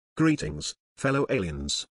Greetings, fellow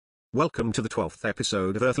aliens. Welcome to the 12th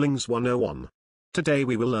episode of Earthlings 101. Today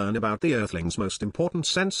we will learn about the Earthlings' most important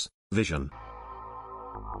sense, vision.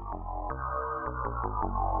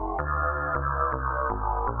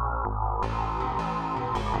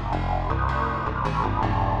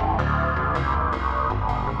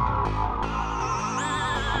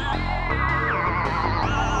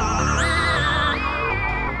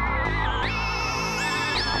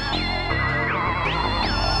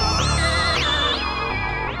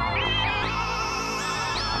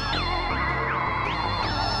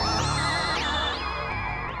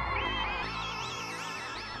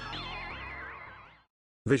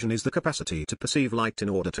 Vision is the capacity to perceive light in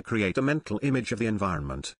order to create a mental image of the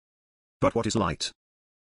environment. But what is light?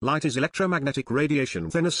 Light is electromagnetic radiation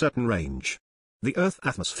within a certain range. The Earth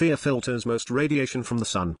atmosphere filters most radiation from the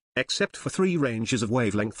Sun, except for three ranges of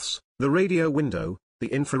wavelengths: the radio window,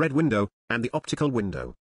 the infrared window, and the optical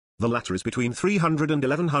window. The latter is between 300 and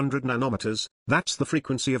 1100 nanometers, that's the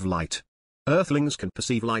frequency of light. Earthlings can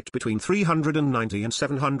perceive light between 390 and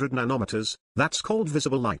 700 nanometers, that's called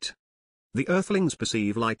visible light. The Earthlings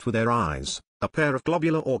perceive light with their eyes, a pair of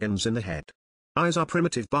globular organs in the head. Eyes are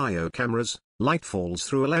primitive biocameras. Light falls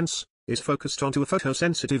through a lens, is focused onto a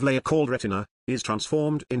photosensitive layer called retina, is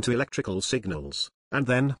transformed into electrical signals, and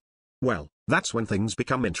then, well, that's when things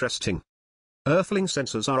become interesting. Earthling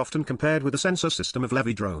sensors are often compared with the sensor system of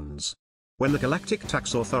levy drones. When the Galactic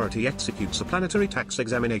Tax Authority executes a planetary tax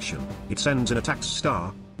examination, it sends in a tax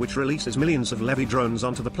star, which releases millions of levy drones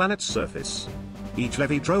onto the planet's surface. Each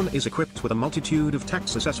levy drone is equipped with a multitude of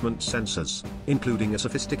tax assessment sensors, including a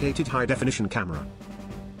sophisticated high-definition camera.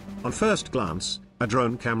 On first glance, a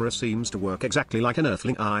drone camera seems to work exactly like an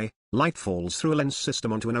Earthling eye. Light falls through a lens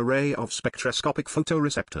system onto an array of spectroscopic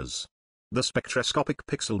photoreceptors. The spectroscopic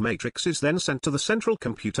pixel matrix is then sent to the central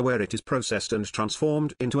computer where it is processed and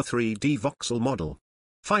transformed into a 3D voxel model.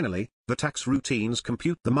 Finally, the tax routines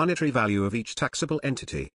compute the monetary value of each taxable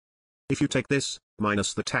entity. If you take this,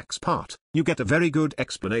 minus the tax part, you get a very good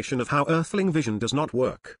explanation of how Earthling vision does not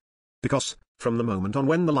work. Because, from the moment on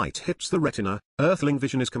when the light hits the retina, Earthling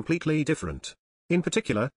vision is completely different. In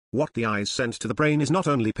particular, what the eyes send to the brain is not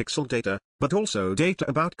only pixel data, but also data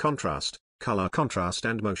about contrast, color contrast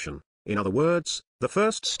and motion. In other words, the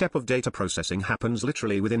first step of data processing happens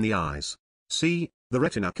literally within the eyes. See, the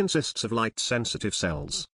retina consists of light-sensitive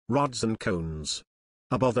cells, rods and cones.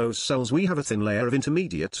 Above those cells we have a thin layer of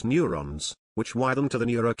intermediate neurons, which wire them to the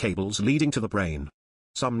neurocables leading to the brain.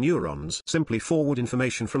 Some neurons simply forward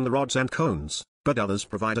information from the rods and cones, but others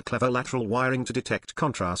provide a clever lateral wiring to detect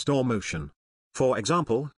contrast or motion. For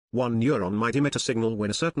example, one neuron might emit a signal when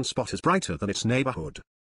a certain spot is brighter than its neighborhood.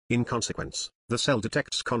 In consequence, the cell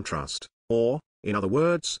detects contrast, or, in other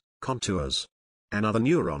words, contours. Another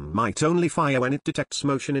neuron might only fire when it detects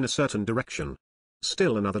motion in a certain direction.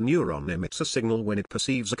 Still another neuron emits a signal when it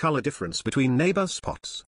perceives a color difference between neighbor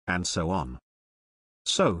spots, and so on.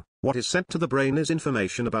 So, what is sent to the brain is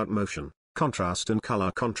information about motion, contrast and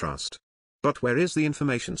color contrast. But where is the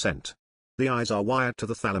information sent? The eyes are wired to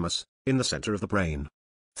the thalamus, in the center of the brain.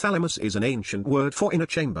 Thalamus is an ancient word for inner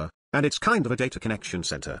chamber, and it's kind of a data connection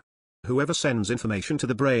center. Whoever sends information to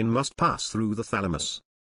the brain must pass through the thalamus.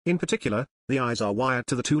 In particular, the eyes are wired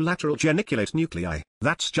to the two lateral geniculate nuclei.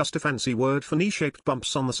 That's just a fancy word for knee-shaped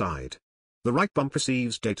bumps on the side. The right bump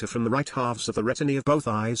receives data from the right halves of the retinae of both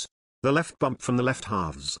eyes, the left bump from the left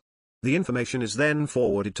halves. The information is then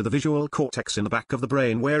forwarded to the visual cortex in the back of the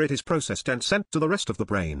brain where it is processed and sent to the rest of the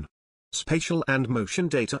brain. Spatial and motion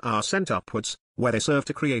data are sent upwards, where they serve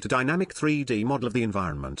to create a dynamic 3D model of the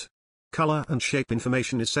environment. Color and shape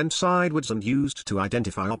information is sent sidewards and used to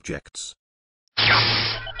identify objects.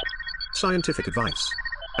 Scientific advice.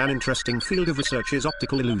 An interesting field of research is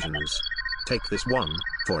optical illusions. Take this one,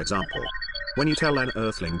 for example. When you tell an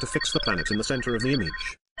Earthling to fix the planet in the center of the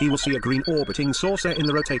image, he will see a green orbiting saucer in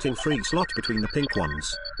the rotating free slot between the pink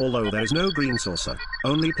ones, although there is no green saucer,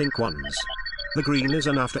 only pink ones. The green is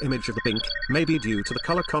an after-image of the pink, maybe due to the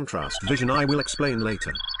color contrast vision I will explain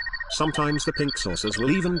later. Sometimes the pink saucers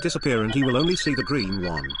will even disappear and he will only see the green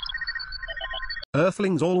one.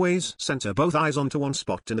 Earthlings always center both eyes onto one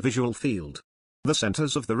spot in the visual field. The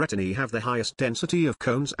centers of the retinae have the highest density of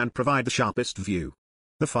cones and provide the sharpest view.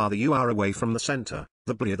 The farther you are away from the center,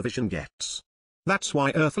 the blurrier the vision gets. That's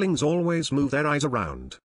why Earthlings always move their eyes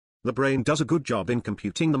around. The brain does a good job in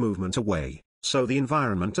computing the movement away, so the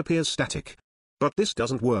environment appears static. But this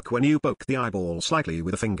doesn't work when you poke the eyeball slightly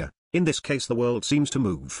with a finger. In this case the world seems to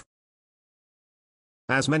move.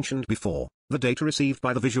 As mentioned before, the data received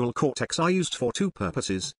by the visual cortex are used for two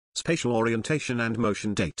purposes: spatial orientation and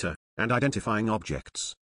motion data, and identifying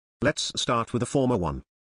objects. Let's start with the former one.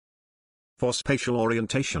 For spatial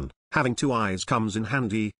orientation, having two eyes comes in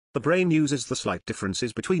handy. The brain uses the slight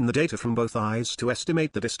differences between the data from both eyes to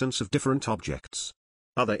estimate the distance of different objects.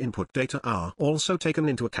 Other input data are also taken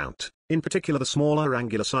into account, in particular the smaller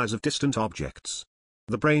angular size of distant objects.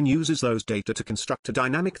 The brain uses those data to construct a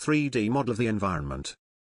dynamic 3D model of the environment.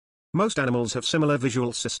 Most animals have similar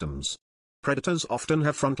visual systems. Predators often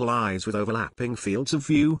have frontal eyes with overlapping fields of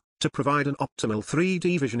view, to provide an optimal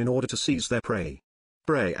 3D vision in order to seize their prey.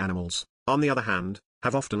 Prey animals, on the other hand,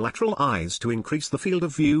 have often lateral eyes to increase the field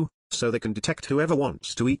of view, so they can detect whoever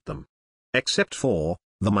wants to eat them. Except for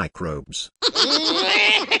the microbes.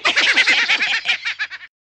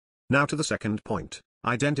 Now to the second point,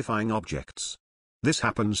 identifying objects. This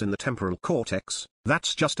happens in the temporal cortex,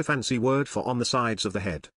 that's just a fancy word for on the sides of the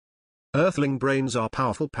head. Earthling brains are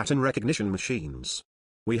powerful pattern recognition machines.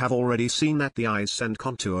 We have already seen that the eyes send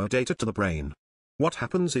contour data to the brain. What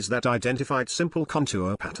happens is that identified simple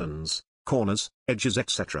contour patterns, corners, edges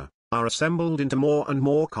etc., are assembled into more and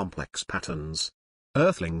more complex patterns.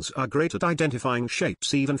 Earthlings are great at identifying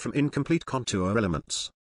shapes even from incomplete contour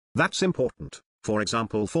elements. That's important, for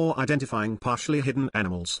example for identifying partially hidden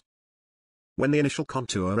animals. When the initial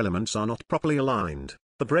contour elements are not properly aligned,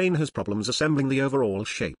 the brain has problems assembling the overall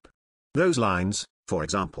shape. Those lines, for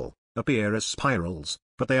example, appear as spirals,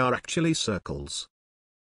 but they are actually circles.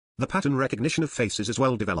 The pattern recognition of faces is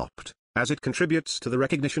well developed, as it contributes to the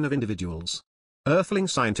recognition of individuals. Earthling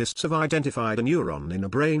scientists have identified a neuron in a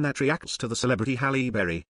brain that reacts to the celebrity Halle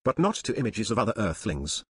Berry, but not to images of other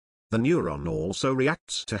Earthlings. The neuron also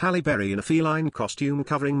reacts to Halle Berry in a feline costume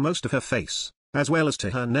covering most of her face, as well as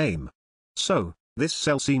to her name. So, this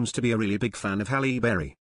cell seems to be a really big fan of Halle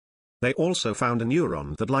Berry. They also found a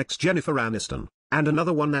neuron that likes Jennifer Aniston, and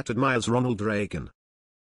another one that admires Ronald Reagan.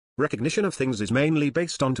 Recognition of things is mainly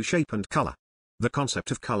based on shape and color. The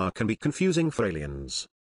concept of color can be confusing for aliens.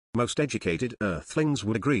 Most educated Earthlings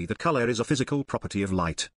would agree that color is a physical property of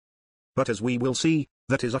light. But as we will see,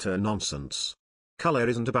 that is utter nonsense. Color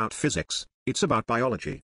isn't about physics, it's about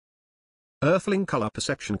biology. Earthling color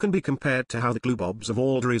perception can be compared to how the glubobs of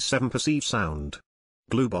Aldera's 7 perceive sound.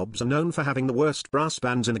 Glubobs are known for having the worst brass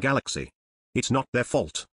bands in the galaxy. It's not their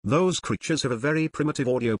fault. Those creatures have a very primitive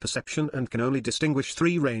audio perception and can only distinguish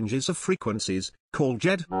 3 ranges of frequencies, called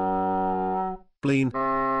Jed, Bleen,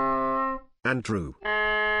 and Drew.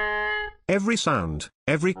 Every sound,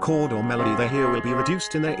 every chord or melody they hear will be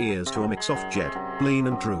reduced in their ears to a mix of Jed, Bleen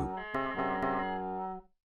and Drew.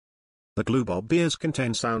 The glubob ears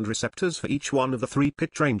contain sound receptors for each one of the 3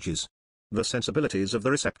 pitch ranges. The sensibilities of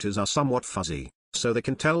the receptors are somewhat fuzzy, so they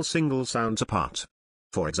can tell single sounds apart.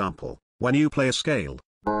 For example, when you play a scale,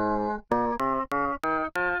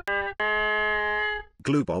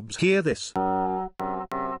 glubobs hear this.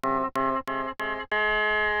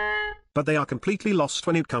 But they are completely lost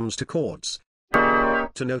when it comes to chords.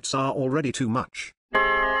 To notes are already too much.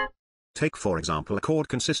 Take for example a chord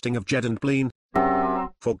consisting of Jed and Bleen.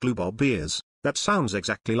 For glubob ears, that sounds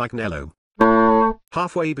exactly like Nello.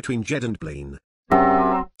 Halfway between Jed and Bleen.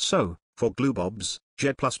 So, for glubobs,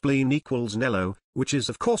 Jed plus Bleen equals Nello, which is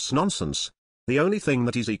of course nonsense. The only thing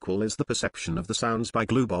that is equal is the perception of the sounds by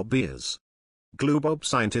glubob ears. Glubob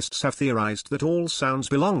scientists have theorized that all sounds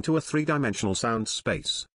belong to a 3-dimensional sound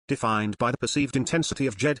space, defined by the perceived intensity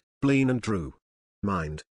of Jed, Bleen and Drew.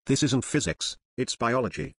 Mind, this isn't physics, it's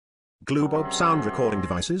biology. Glubob sound recording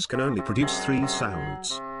devices can only produce 3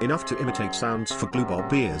 sounds, enough to imitate sounds for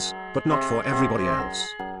glubob ears, but not for everybody else.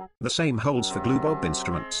 The same holds for glubob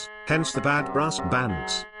instruments, hence the bad brass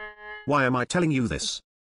bands. Why am I telling you this?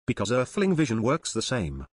 Because Earthling vision works the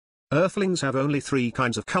same. Earthlings have only 3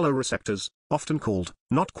 kinds of color receptors, often called,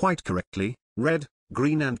 not quite correctly, red,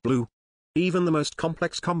 green and blue. Even the most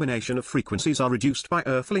complex combination of frequencies are reduced by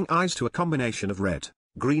Earthling eyes to a combination of red,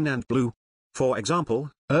 green and blue. For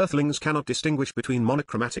example, Earthlings cannot distinguish between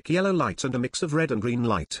monochromatic yellow light and a mix of red and green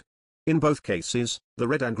light. In both cases, the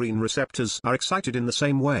red and green receptors are excited in the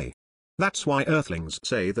same way. That's why Earthlings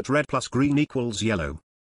say that red plus green equals yellow.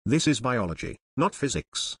 This is biology, not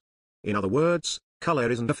physics. In other words, color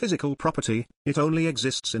isn't a physical property, it only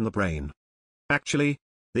exists in the brain. Actually,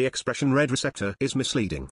 the expression red receptor is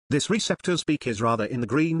misleading. This receptor's peak is rather in the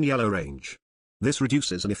green-yellow range. This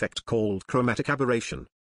reduces an effect called chromatic aberration.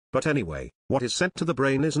 But anyway, what is sent to the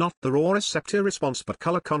brain is not the raw receptor response but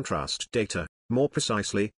color contrast data, more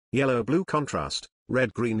precisely, yellow-blue contrast,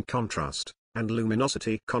 red-green contrast, and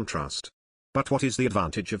luminosity contrast. But what is the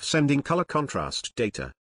advantage of sending color contrast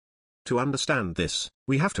data? To understand this,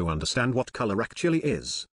 we have to understand what color actually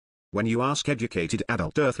is. When you ask educated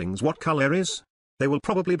adult Earthlings what color is, they will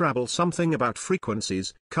probably babble something about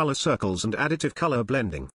frequencies, color circles and additive color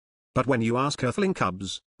blending. But when you ask Earthling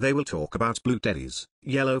cubs, they will talk about blue teddies,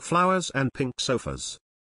 yellow flowers and pink sofas.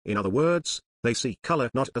 In other words, they see color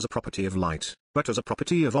not as a property of light, but as a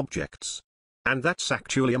property of objects. And that's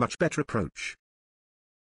actually a much better approach.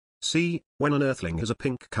 See, when an Earthling has a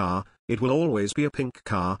pink car, it will always be a pink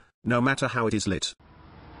car, no matter how it is lit.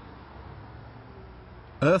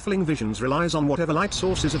 Earthling visions relies on whatever light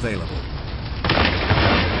source is available.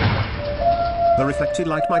 The reflected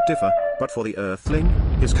light might differ, but for the Earthling,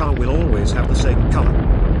 his car will always have the same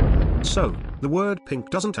color. So, the word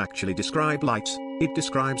pink doesn't actually describe light, it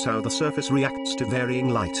describes how the surface reacts to varying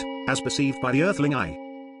light, as perceived by the Earthling eye.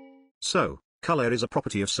 So, color is a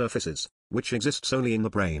property of surfaces, which exists only in the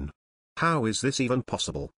brain. How is this even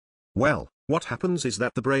possible? Well, what happens is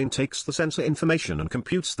that the brain takes the sensor information and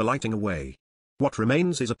computes the lighting away. What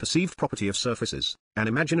remains is a perceived property of surfaces, an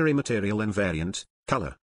imaginary material invariant,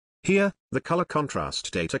 color. Here, the color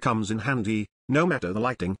contrast data comes in handy. No matter the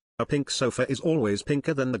lighting, a pink sofa is always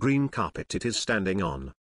pinker than the green carpet it is standing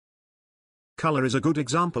on. Color is a good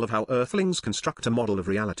example of how Earthlings construct a model of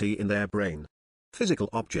reality in their brain. Physical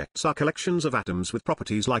objects are collections of atoms with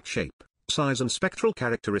properties like shape, size and spectral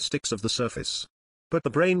characteristics of the surface. But the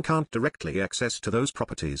brain can't directly access to those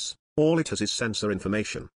properties, all it has is sensor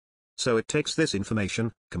information. So it takes this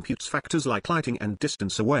information, computes factors like lighting and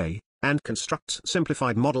distance away, and constructs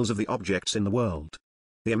simplified models of the objects in the world.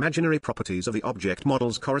 The imaginary properties of the object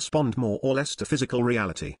models correspond more or less to physical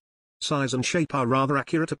reality. Size and shape are rather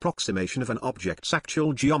accurate approximation of an object's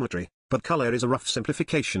actual geometry, but color is a rough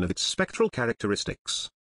simplification of its spectral characteristics.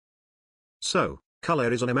 So,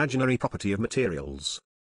 color is an imaginary property of materials.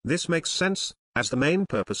 This makes sense, as the main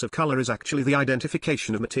purpose of color is actually the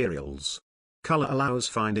identification of materials. Color allows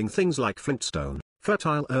finding things like flintstone,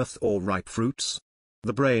 fertile earth or ripe fruits.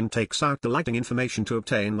 The brain takes out the lighting information to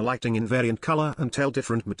obtain the lighting invariant color and tell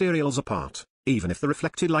different materials apart, even if the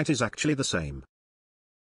reflected light is actually the same.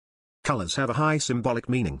 Colors have a high symbolic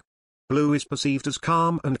meaning. Blue is perceived as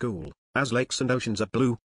calm and cool, as lakes and oceans are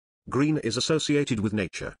blue. Green is associated with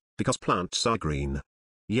nature, because plants are green.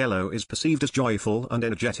 Yellow is perceived as joyful and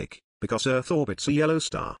energetic, because Earth orbits a yellow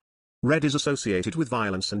star. Red is associated with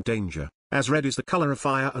violence and danger, as red is the color of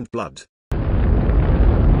fire and blood.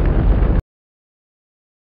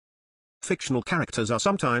 Fictional characters are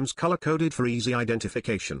sometimes color-coded for easy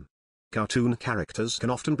identification. Cartoon characters can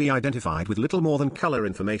often be identified with little more than color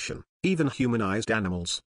information, even humanized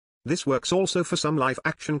animals. This works also for some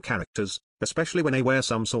live-action characters, especially when they wear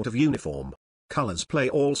some sort of uniform. Colors play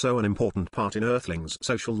also an important part in Earthlings'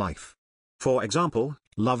 social life. For example,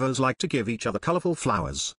 lovers like to give each other colorful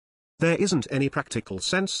flowers. There isn't any practical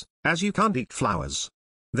sense, as you can't eat flowers.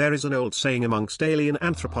 There is an old saying amongst alien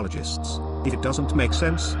anthropologists, if it doesn't make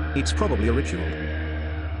sense, it's probably a ritual.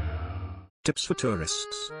 Tips for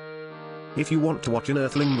tourists. If you want to watch an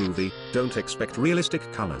Earthling movie, don't expect realistic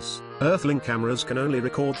colors. Earthling cameras can only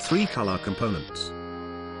record 3 color components.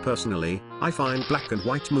 Personally, I find black and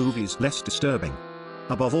white movies less disturbing.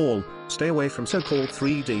 Above all, stay away from so-called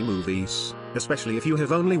 3D movies, especially if you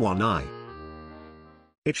have only one eye.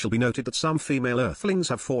 It shall be noted that some female Earthlings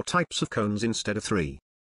have 4 types of cones instead of 3.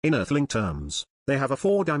 In Earthling terms, they have a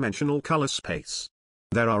 4-dimensional color space.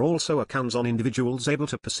 There are also accounts on individuals able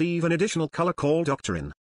to perceive an additional color called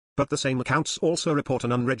octarine. But the same accounts also report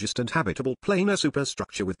an unregistered habitable planar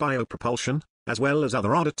superstructure with biopropulsion, as well as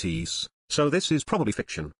other oddities, so this is probably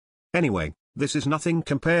fiction. Anyway, this is nothing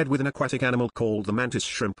compared with an aquatic animal called the mantis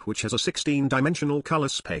shrimp, which has a 16-dimensional color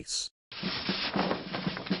space.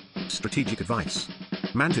 Strategic advice.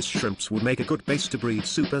 Mantis shrimps would make a good base to breed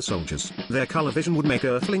super soldiers. Their color vision would make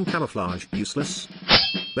Earthling camouflage useless.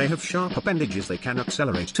 They have sharp appendages, they can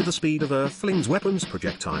accelerate to the speed of Earthlings' weapons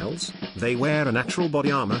projectiles, they wear a natural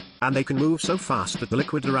body armor, and they can move so fast that the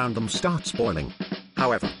liquid around them starts boiling.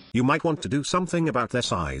 However, you might want to do something about their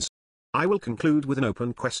size. I will conclude with an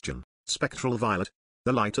open question. Spectral violet,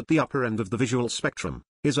 the light at the upper end of the visual spectrum,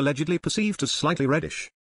 is allegedly perceived as slightly reddish.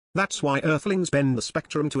 That's why Earthlings bend the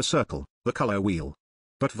spectrum to a circle, the color wheel.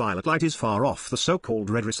 But violet light is far off the so-called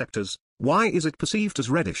red receptors. Why is it perceived as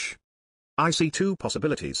reddish? I see 2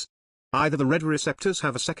 possibilities. Either the red receptors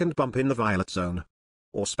have a second bump in the violet zone.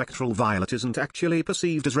 Or spectral violet isn't actually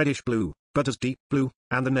perceived as reddish-blue, but as deep blue,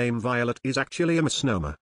 and the name violet is actually a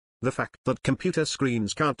misnomer. The fact that computer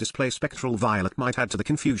screens can't display spectral violet might add to the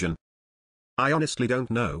confusion. I honestly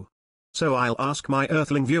don't know. So I'll ask my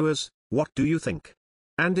Earthling viewers, what do you think?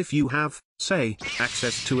 And if you have, say,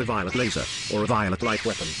 access to a violet laser, or a violet light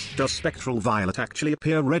weapon, does spectral violet actually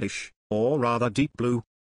appear reddish, or rather deep blue?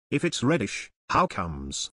 If it's reddish, how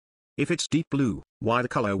comes? If it's deep blue, why the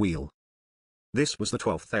color wheel? This was the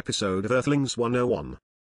 12th episode of Earthlings 101.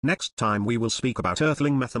 Next time we will speak about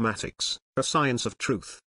Earthling mathematics, a science of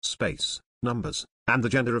truth, space, numbers, and the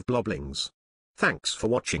gender of globlings. Thanks for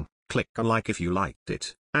watching. Click on like if you liked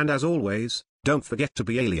it, and as always, don't forget to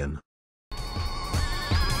be alien.